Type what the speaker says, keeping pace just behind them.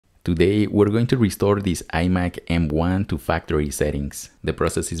Today, we're going to restore this iMac M1 to factory settings. The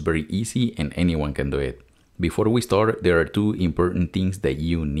process is very easy and anyone can do it. Before we start, there are two important things that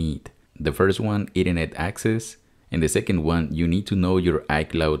you need. The first one, internet access, and the second one, you need to know your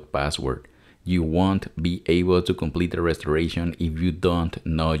iCloud password. You won't be able to complete the restoration if you don't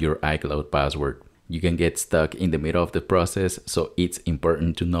know your iCloud password. You can get stuck in the middle of the process, so it's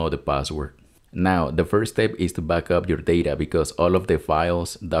important to know the password. Now, the first step is to back up your data because all of the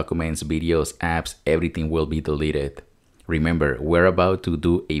files, documents, videos, apps, everything will be deleted. Remember, we're about to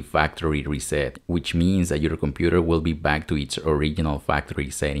do a factory reset, which means that your computer will be back to its original factory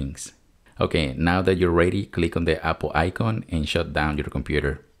settings. Okay, now that you're ready, click on the Apple icon and shut down your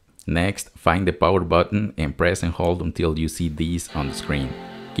computer. Next, find the power button and press and hold until you see these on the screen.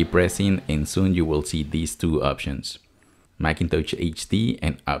 Keep pressing and soon you will see these two options: Macintosh HD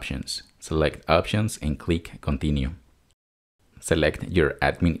and Options. Select Options and click Continue. Select your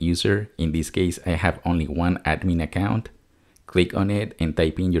admin user. In this case, I have only one admin account. Click on it and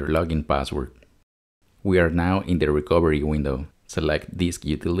type in your login password. We are now in the recovery window. Select Disk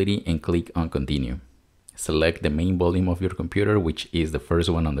Utility and click on Continue. Select the main volume of your computer, which is the first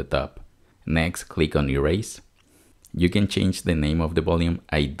one on the top. Next, click on Erase. You can change the name of the volume.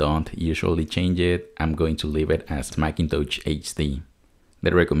 I don't usually change it. I'm going to leave it as Macintosh HD.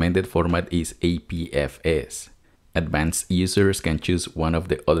 The recommended format is APFS. Advanced users can choose one of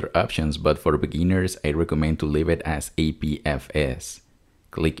the other options, but for beginners, I recommend to leave it as APFS.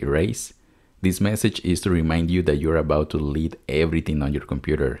 Click Erase. This message is to remind you that you're about to delete everything on your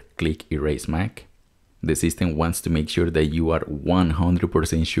computer. Click Erase Mac. The system wants to make sure that you are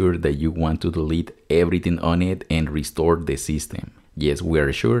 100% sure that you want to delete everything on it and restore the system. Yes, we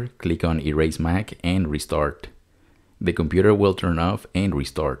are sure. Click on Erase Mac and restart. The computer will turn off and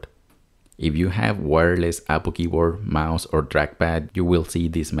restart. If you have wireless Apple keyboard, mouse, or trackpad, you will see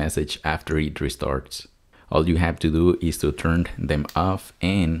this message after it restarts. All you have to do is to turn them off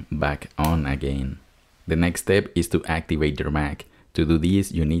and back on again. The next step is to activate your Mac. To do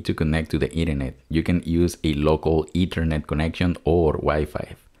this, you need to connect to the internet. You can use a local Ethernet connection or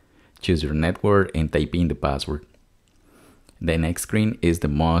Wi-Fi. Choose your network and type in the password. The next screen is the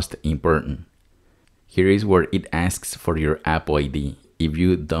most important. Here is where it asks for your Apple ID. If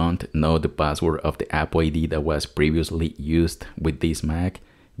you don't know the password of the Apple ID that was previously used with this Mac,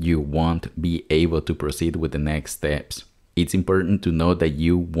 you won't be able to proceed with the next steps. It's important to know that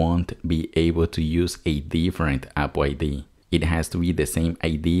you won't be able to use a different Apple ID. It has to be the same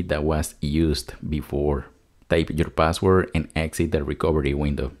ID that was used before. Type your password and exit the recovery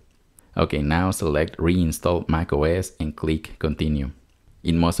window. Okay, now select Reinstall macOS and click Continue.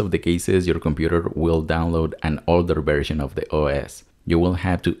 In most of the cases, your computer will download an older version of the OS. You will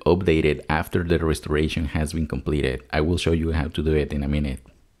have to update it after the restoration has been completed. I will show you how to do it in a minute.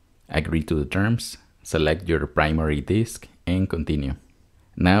 Agree to the terms, select your primary disk and continue.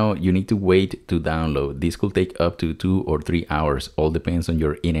 Now you need to wait to download. This could take up to 2 or 3 hours, all depends on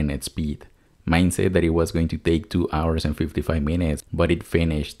your internet speed. Mine said that it was going to take 2 hours and 55 minutes, but it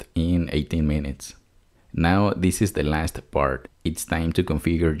finished in 18 minutes. Now this is the last part. It's time to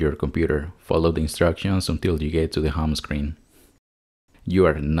configure your computer. Follow the instructions until you get to the home screen. You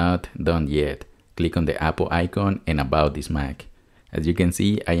are not done yet. Click on the Apple icon and about this Mac. As you can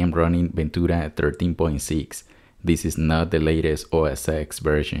see, I am running Ventura 13.6. This is not the latest OS X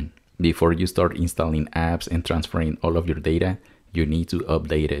version. Before you start installing apps and transferring all of your data, you need to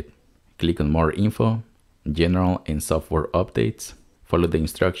update it. Click on More Info, General and Software Updates. Follow the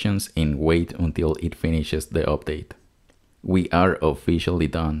instructions and wait until it finishes the update. We are officially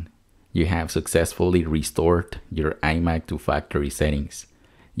done. You have successfully restored your iMac to factory settings.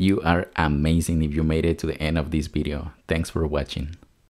 You are amazing if you made it to the end of this video. Thanks for watching.